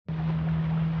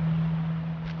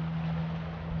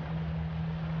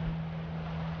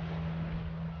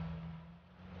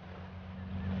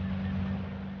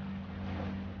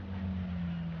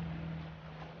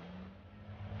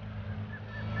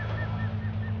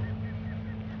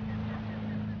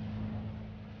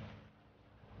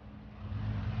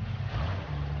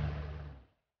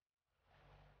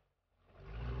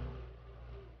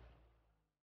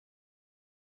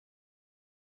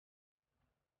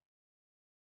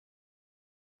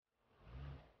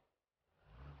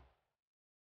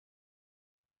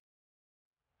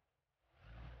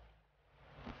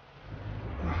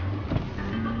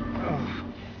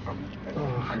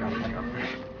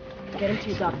into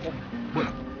your doctor.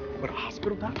 What, a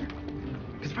hospital doctor?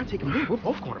 Because if I take him here, we're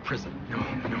both going to prison. No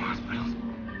hospitals.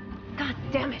 God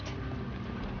damn it.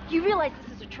 You realize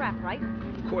this is a trap, right?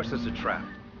 Of course it's a trap.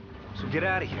 So get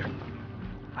out of here.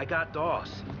 I got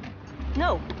Dawes.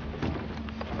 No.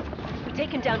 We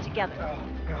take him down together.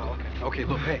 Oh, okay.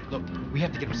 Okay, look, we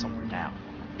have to get him somewhere now.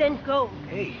 Then go.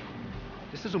 Hey,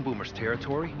 this isn't Boomer's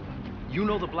territory. You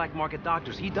know the black market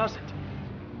doctors, he doesn't.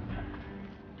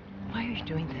 Why are you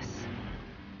doing this?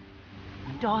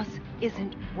 Dawes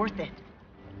isn't worth it.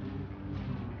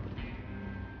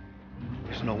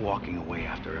 There's no walking away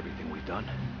after everything we've done.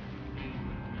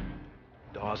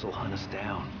 Dawes will hunt us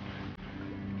down.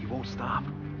 He won't stop.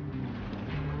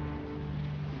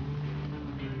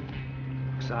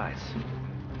 Besides,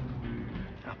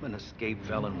 I'm an escaped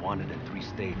felon wanted in 3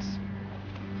 states.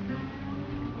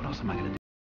 What else am I gonna do?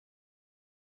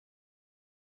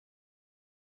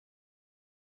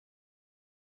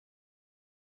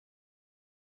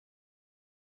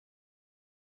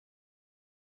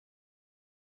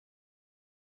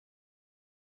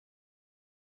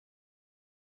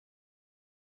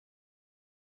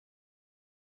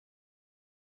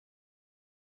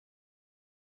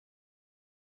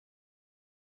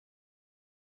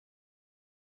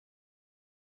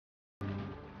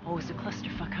 Always a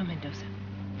clusterfuck, huh, Mendoza?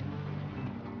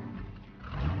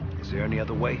 Is there any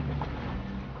other way?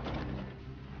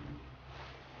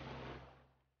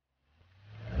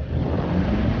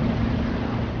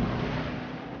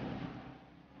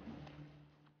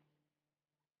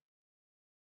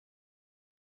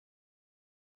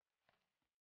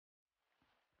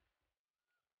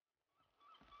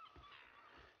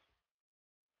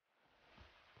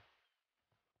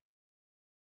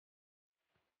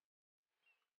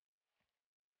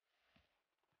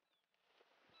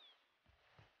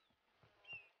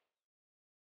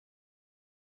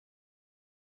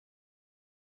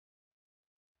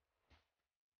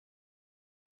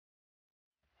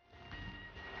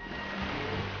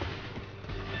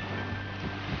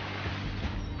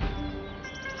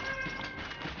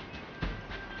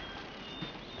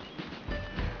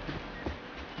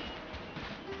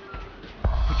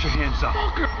 Put your hands up.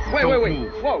 Wait.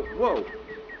 Whoa.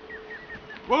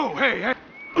 Whoa, hey.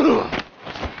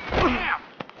 Damn!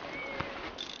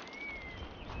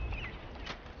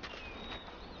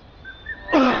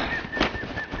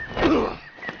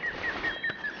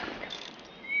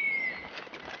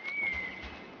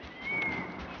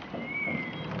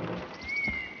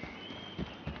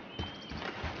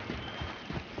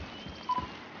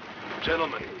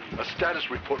 Gentlemen, a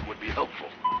status report would be helpful.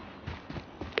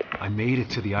 I made it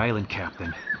to the island,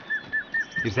 Captain.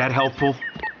 Is that helpful?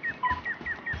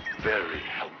 Very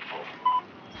helpful.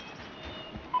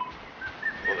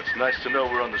 Well, it's nice to know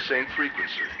we're on the same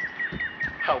frequency.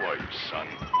 How are you, son?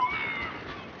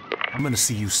 I'm gonna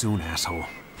see you soon, asshole.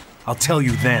 I'll tell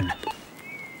you then.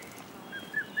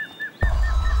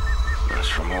 That's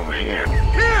from over here.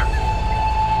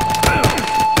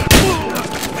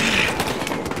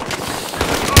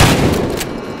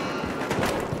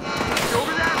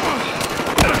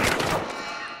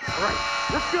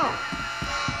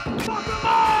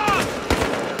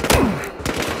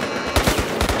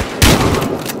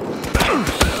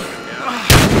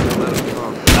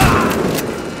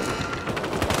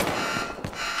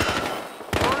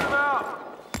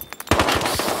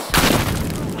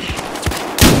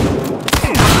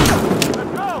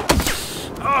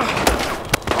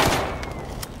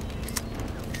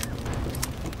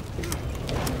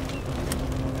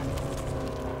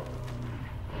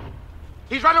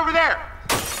 He's right over there!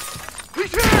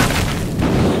 He's here!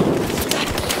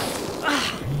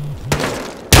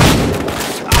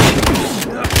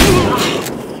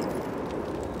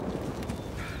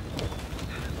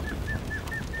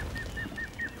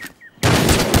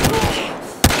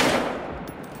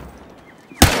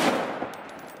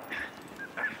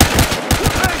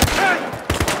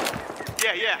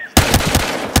 Yeah.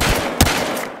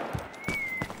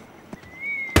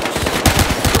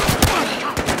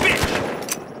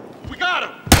 Bitch! We got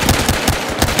him!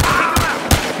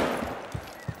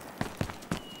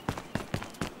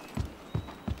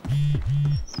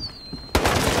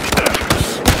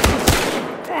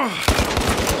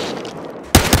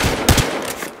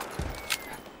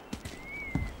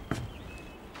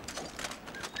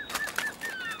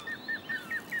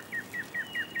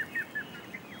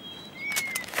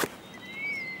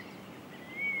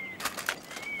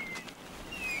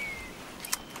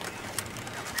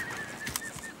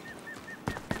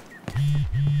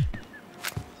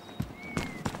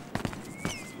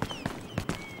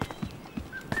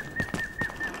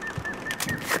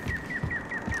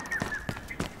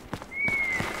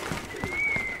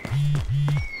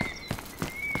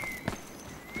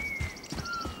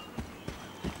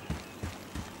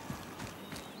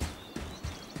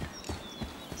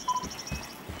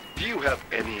 you have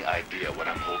any idea what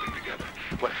I'm holding together?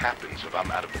 What happens if I'm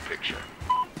out of the picture?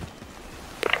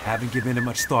 Haven't given it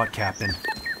much thought, Captain.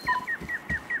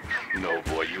 No,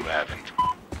 boy, you haven't.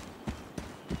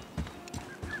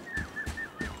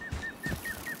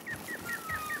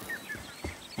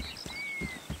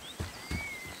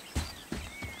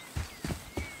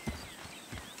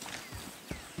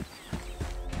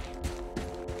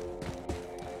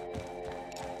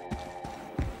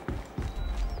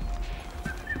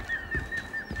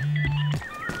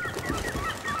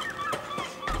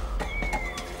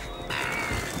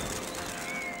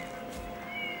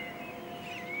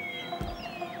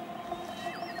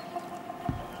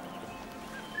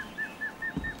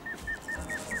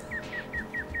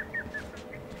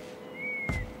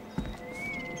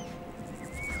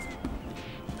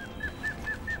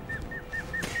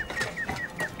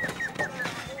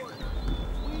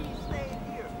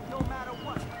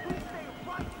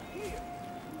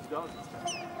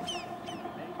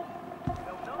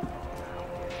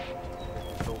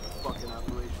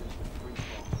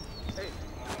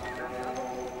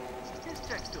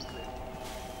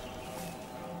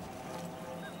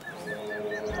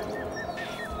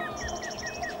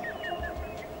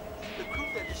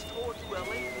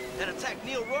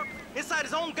 Inside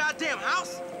his own goddamn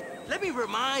house? Let me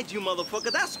remind you,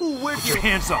 motherfucker, that's who we're Put your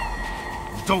hands up.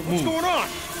 Don't move. What's going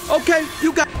on? Okay,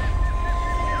 you got...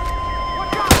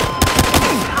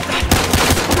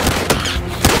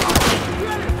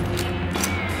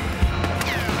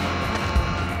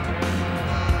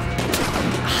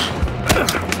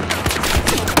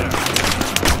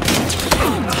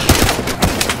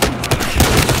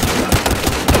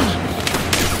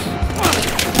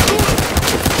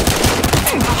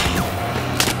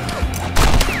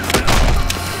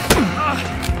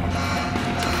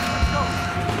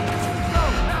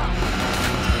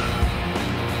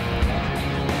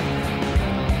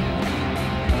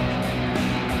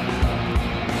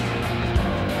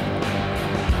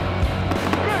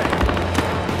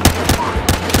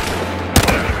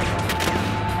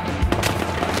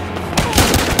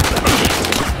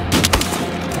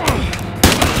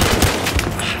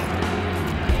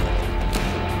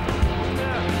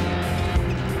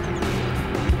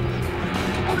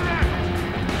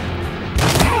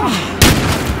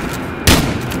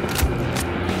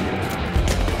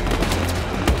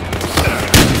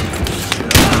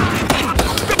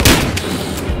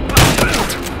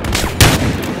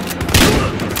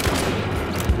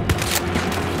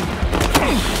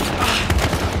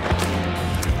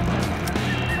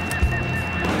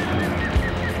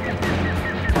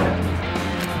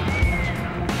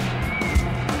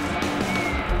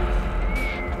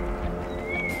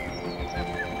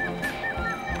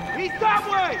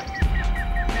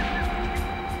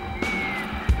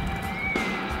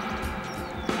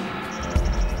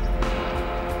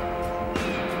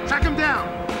 Track him down!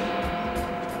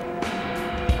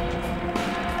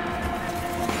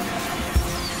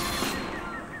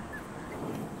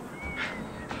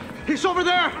 He's over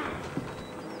there!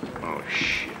 Oh,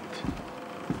 shit.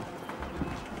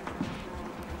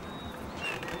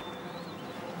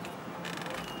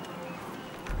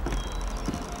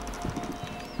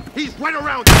 He's right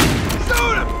around you!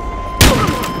 Shoot him!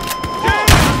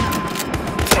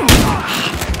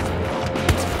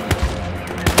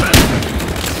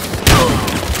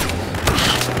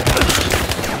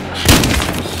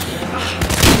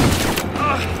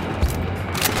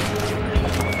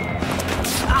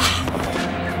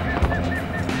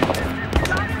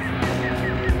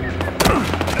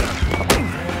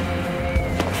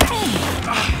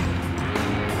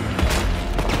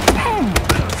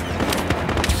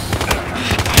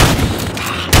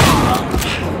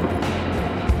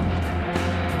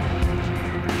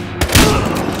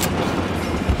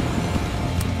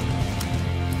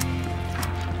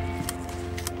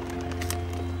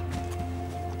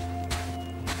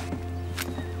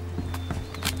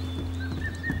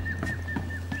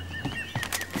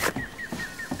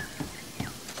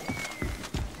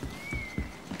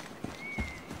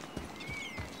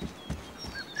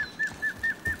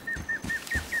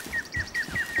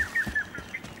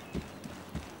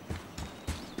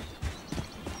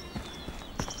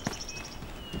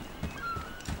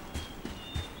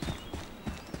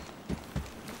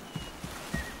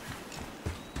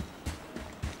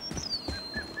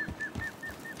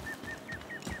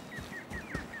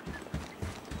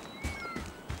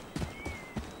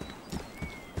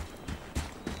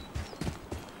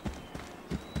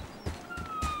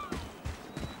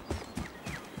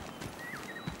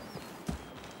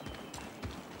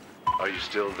 Are you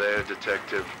still there,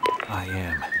 Detective? I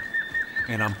am.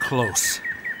 And I'm close.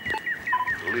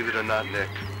 Believe it or not, Nick,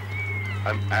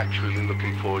 I'm actually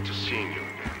looking forward to seeing you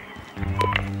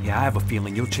again. Yeah, I have a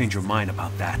feeling you'll change your mind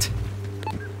about that.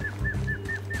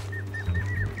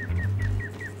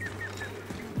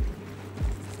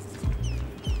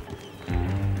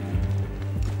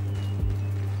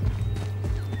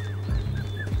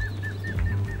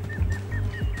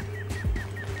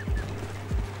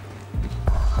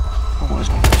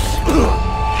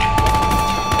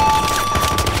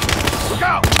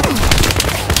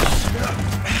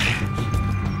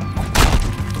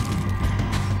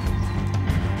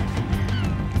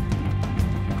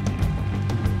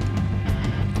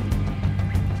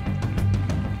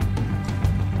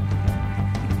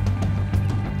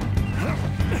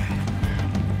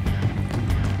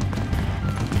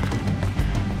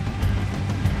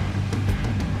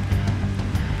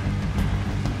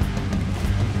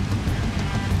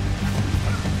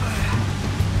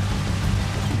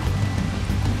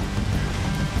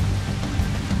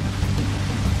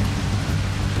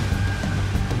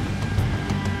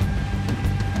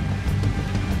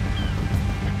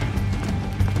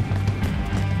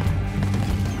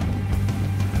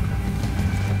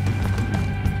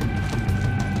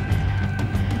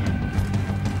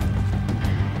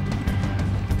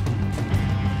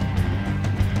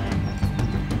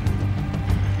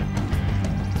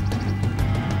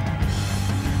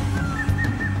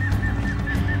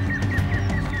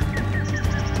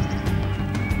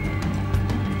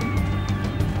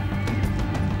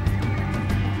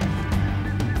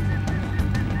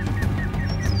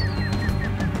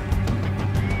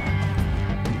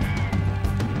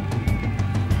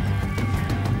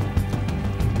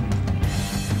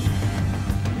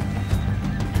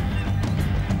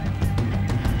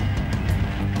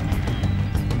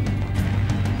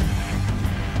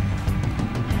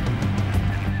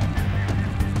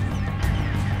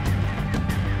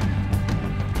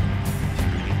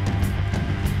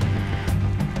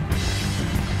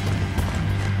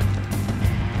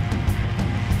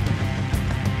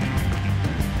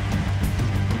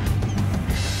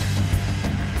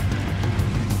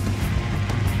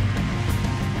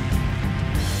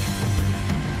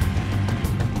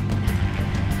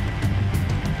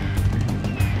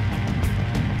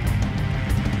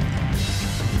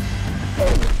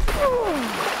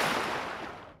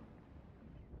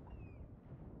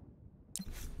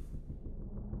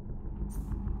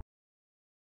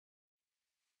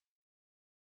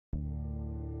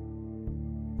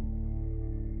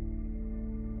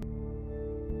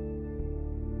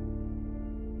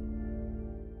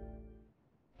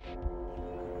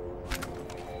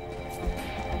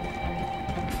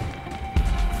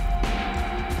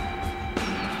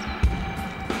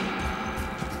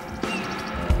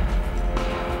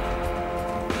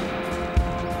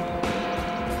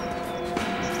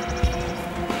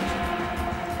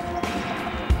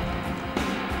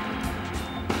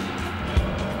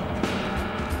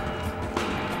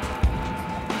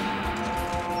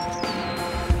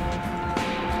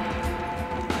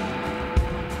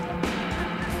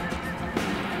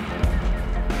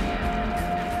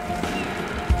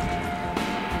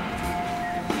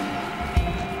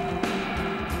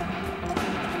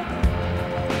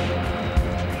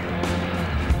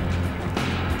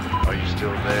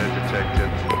 Still there,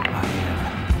 Detective? I am.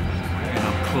 And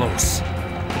I'm close.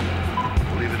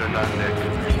 Believe it or not, Nick,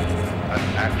 I'm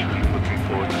actually looking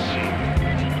forward to seeing you.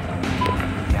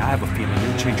 Yeah, I have a feeling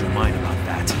you'll change your mind about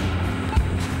that.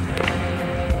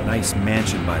 Nice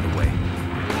mansion, by the way.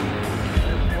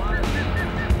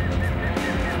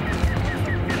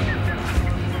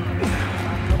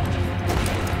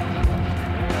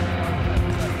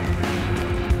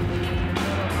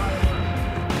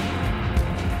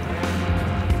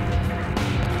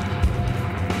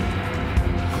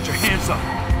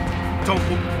 Don't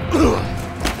move.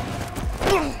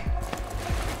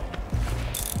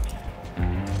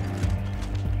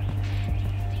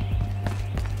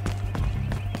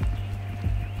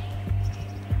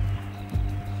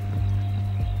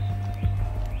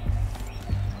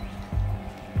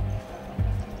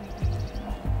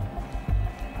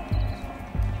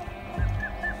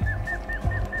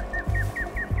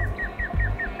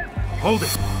 Hold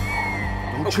it.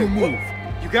 Don't you move.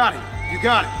 You got it. You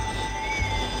got it.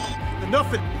 Enough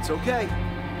of it. It's okay.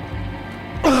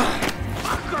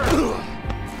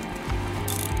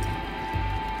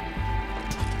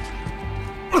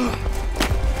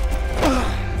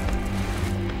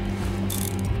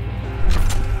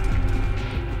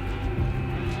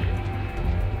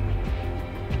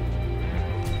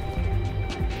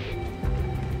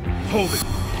 Hold it.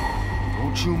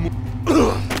 Don't you move.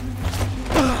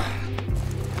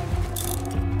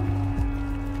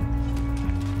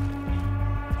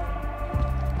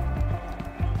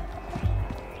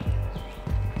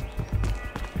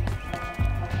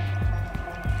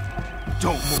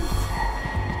 Don't move.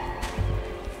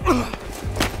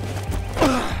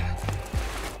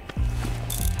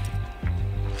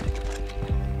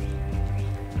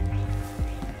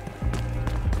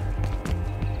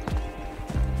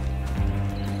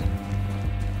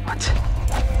 What?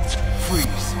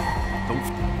 Freeze.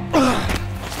 Don't...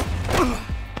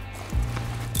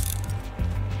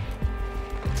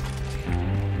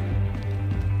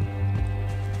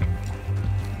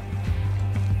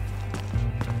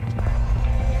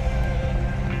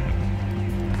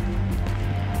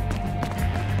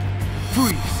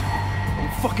 Freeze!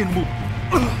 Don't fucking move!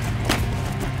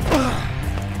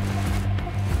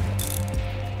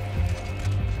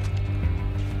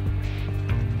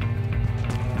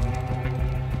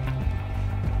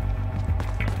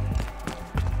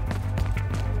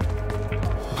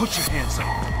 Put your hands up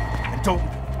and don't...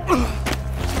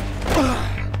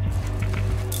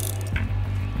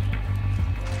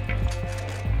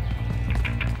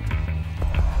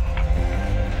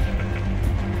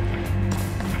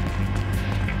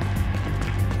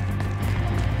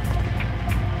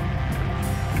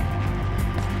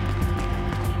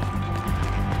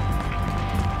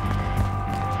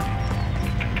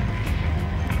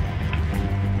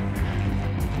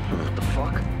 What the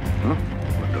fuck? Huh?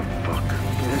 What the fuck?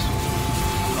 Yes.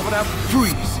 Coming up.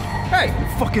 Freeze! Hey!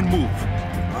 Don't fucking move!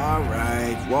 All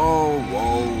right, whoa,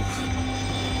 whoa.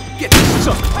 Get this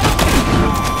sucker!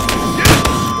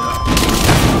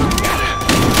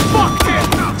 Fuck it!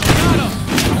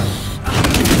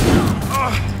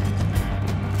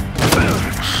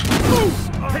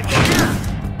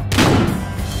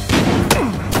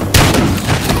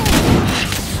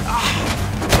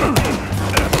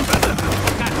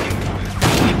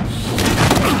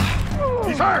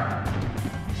 He's hurt!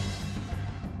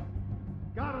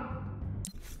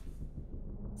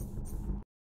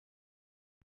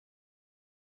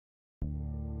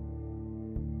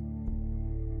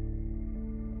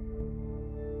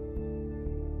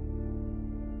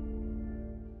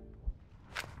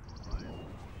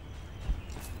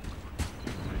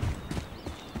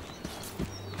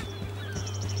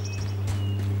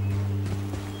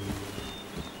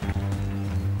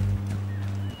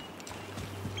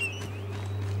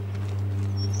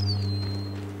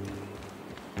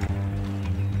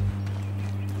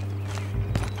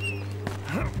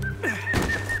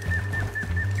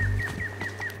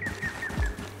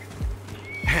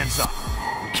 Hands up.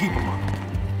 Keep them up.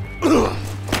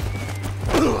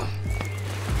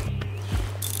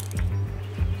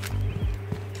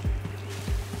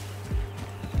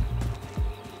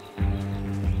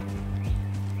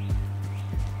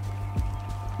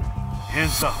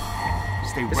 Hands up.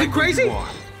 Stay right Is he crazy? where you are.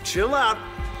 Chill out.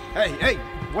 Hey, hey,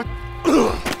 what?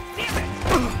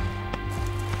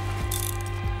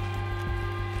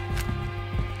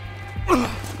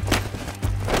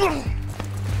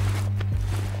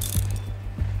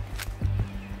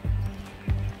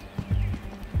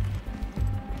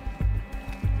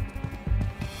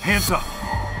 Hands up. Stay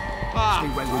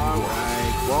right where you All are.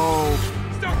 right, whoa.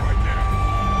 Stop right there!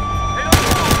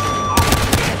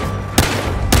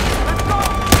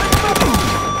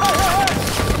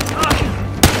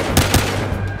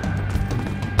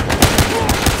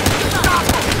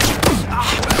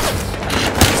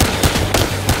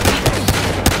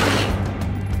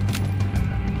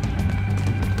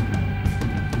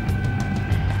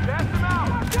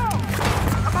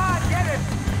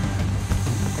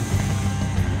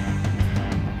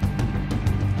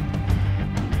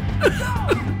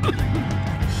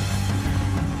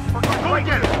 Go and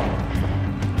get it!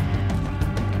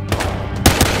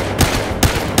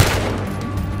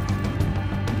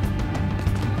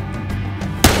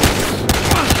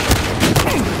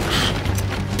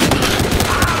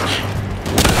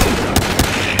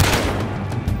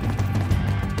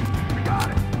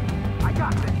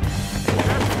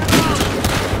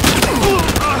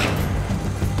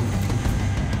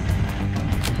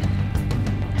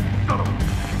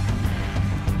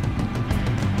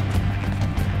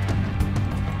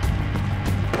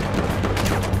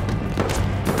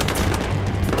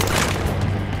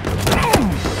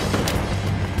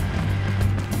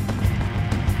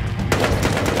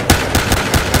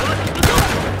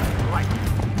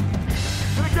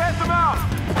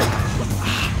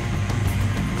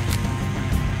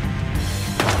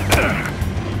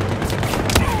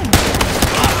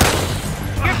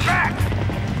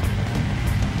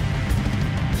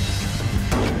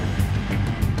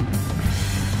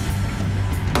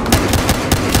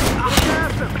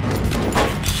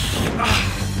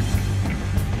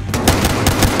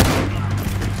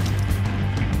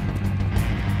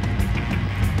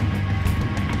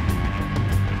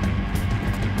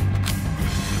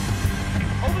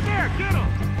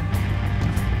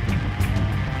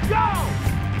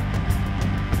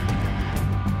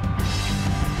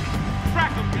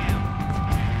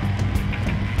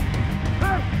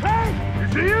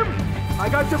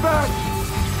 Got your back!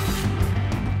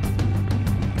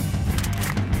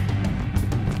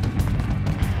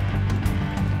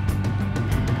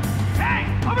 Hey!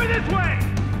 Over this way!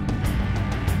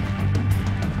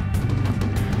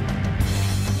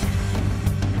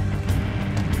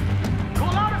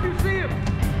 Call out if you see him!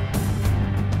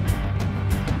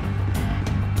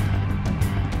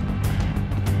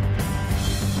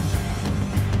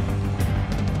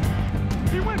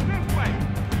 He went this way!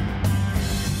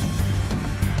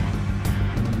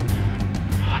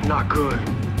 Not good.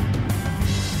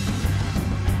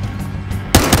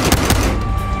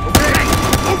 Okay,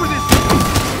 over this!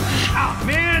 Out,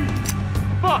 man!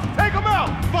 Fuck, take him out!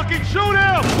 Fucking shoot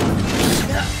him!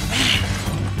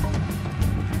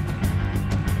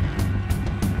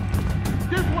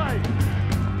 This way!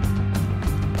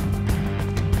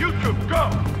 You two, go!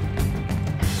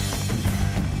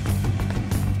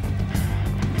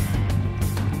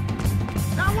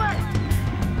 That way!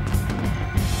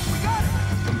 We got it!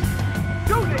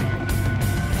 Shoot it!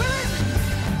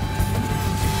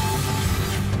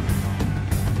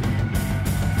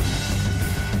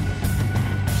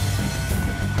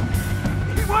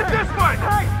 He went this way!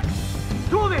 Hey!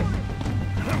 Do this!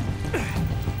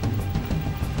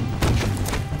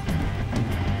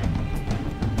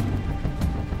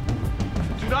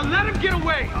 Do not let him get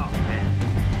away! Oh, man.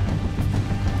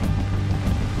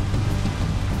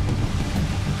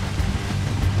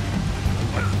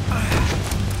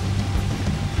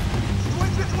 He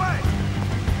went this way!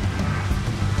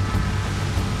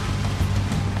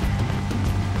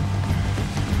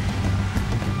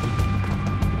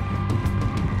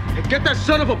 Hey, get that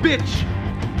son of a bitch!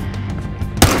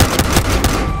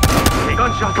 Hey,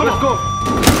 gunshots, let's go!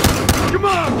 Come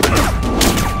on!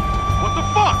 What the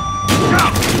fuck?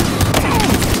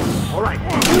 All right.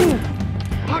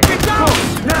 Get down! Go,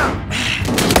 now!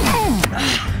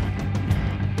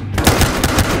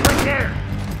 Right there!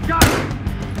 Got it!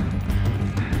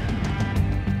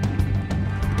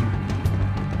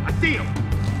 I see him!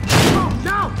 Oh,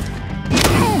 now!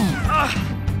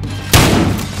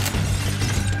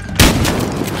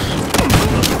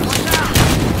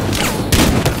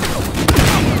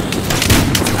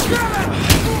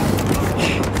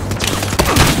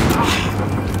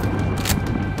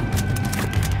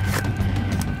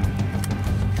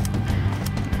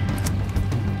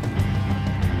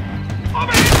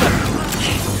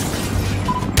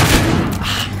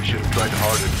 We should have tried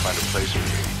harder to find a place for you.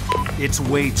 It's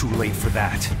way too late for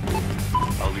that.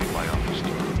 I'll leave my office to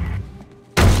you.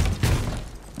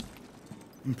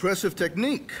 Impressive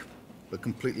technique, but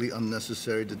completely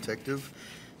unnecessary, Detective.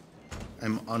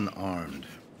 I'm unarmed.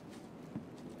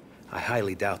 I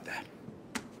highly doubt that.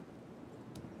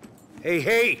 Hey,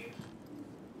 hey!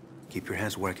 Keep your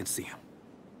hands where I can see them.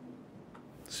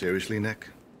 Seriously, Nick?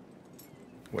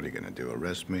 What are you gonna do,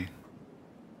 arrest me?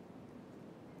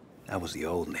 That was the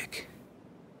old Nick.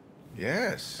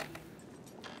 Yes.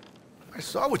 I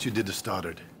saw what you did to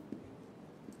Stoddard.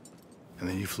 And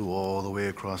then you flew all the way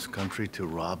across the country to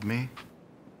rob me?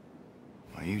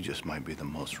 Well, you just might be the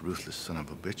most ruthless son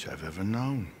of a bitch I've ever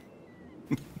known.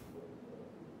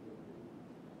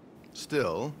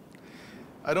 Still,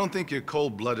 I don't think you're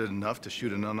cold-blooded enough to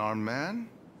shoot an unarmed man.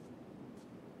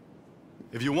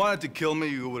 If you wanted to kill me,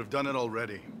 you would have done it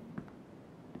already.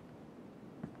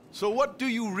 So what do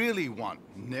you really want,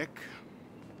 Nick?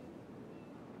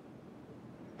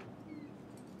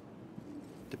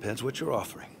 Depends what you're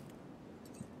offering.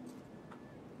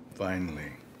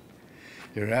 Finally,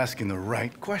 you're asking the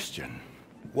right question.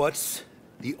 What's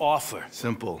the offer?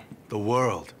 Simple. The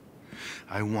world.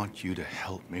 I want you to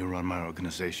help me run my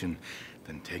organization,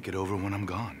 then take it over when I'm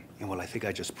gone. And well, I think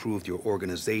I just proved your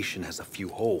organization has a few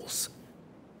holes.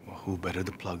 Well, who better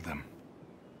to plug them?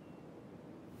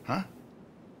 Huh?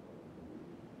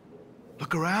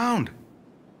 Look around.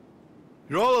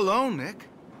 You're all alone, Nick.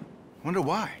 Wonder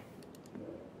why?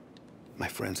 My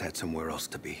friends had somewhere else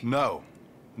to be. No.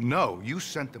 No, you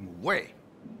sent them away.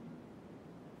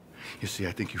 You see,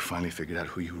 I think you finally figured out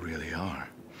who you really are.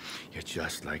 You're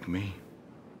just like me.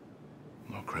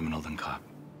 More criminal than cop.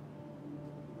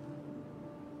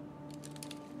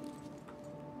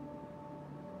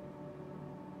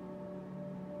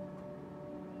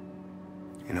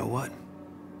 You know what?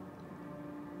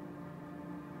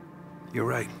 You're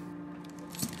right.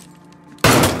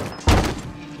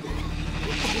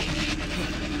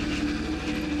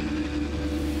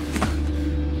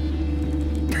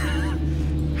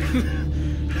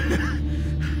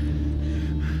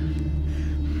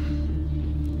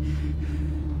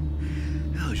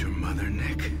 How's your mother,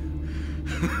 Nick?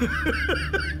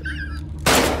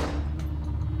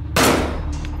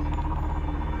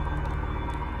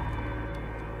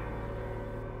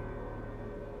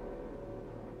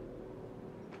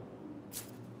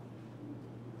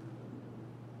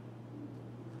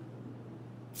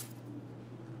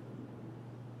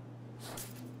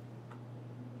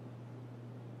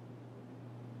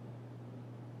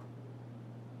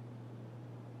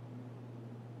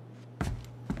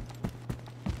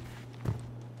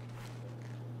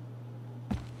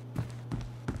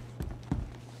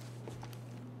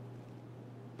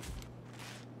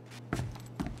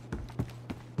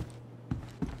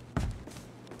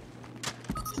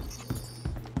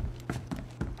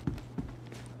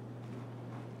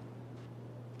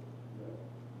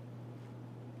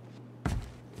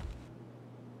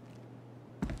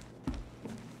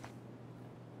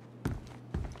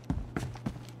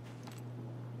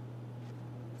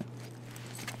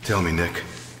 Tell me, Nick,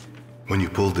 when you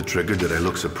pulled the trigger, did I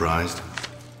look surprised?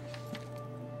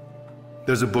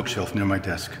 There's a bookshelf near my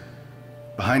desk.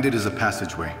 Behind it is a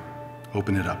passageway.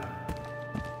 Open it up.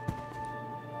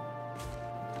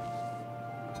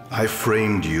 I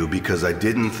framed you because I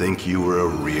didn't think you were a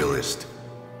realist.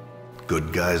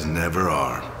 Good guys never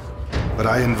are. But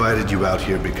I invited you out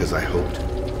here because I hoped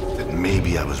that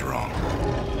maybe I was wrong.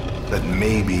 That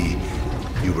maybe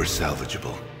you were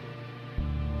salvageable.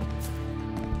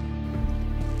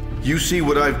 You see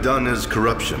what I've done as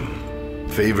corruption.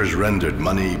 Favors rendered,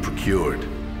 money procured.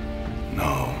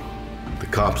 No. The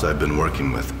cops I've been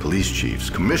working with, police chiefs,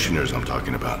 commissioners I'm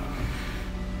talking about.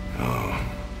 Oh,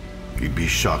 you'd be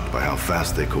shocked by how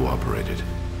fast they cooperated.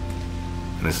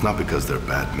 And it's not because they're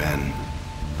bad men.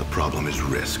 The problem is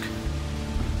risk.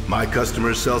 My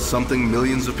customers sell something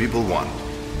millions of people want.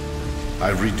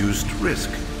 I've reduced risk.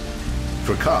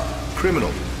 For cop, criminal,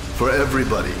 for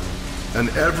everybody. And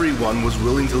everyone was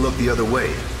willing to look the other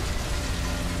way.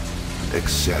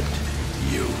 Except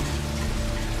you.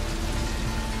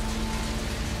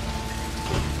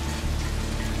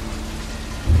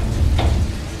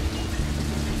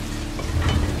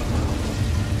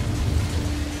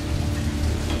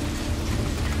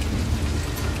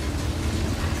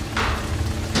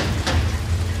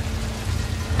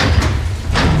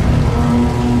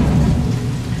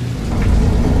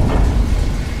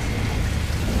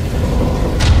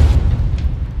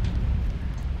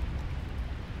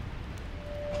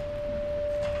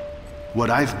 What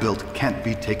I've built can't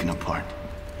be taken apart.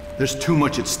 There's too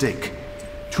much at stake.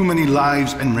 Too many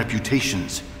lives and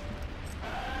reputations.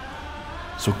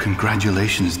 So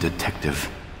congratulations, detective.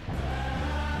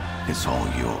 It's all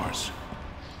yours.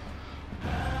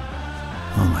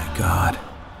 Oh my God.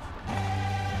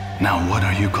 Now what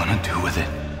are you gonna do with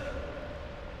it?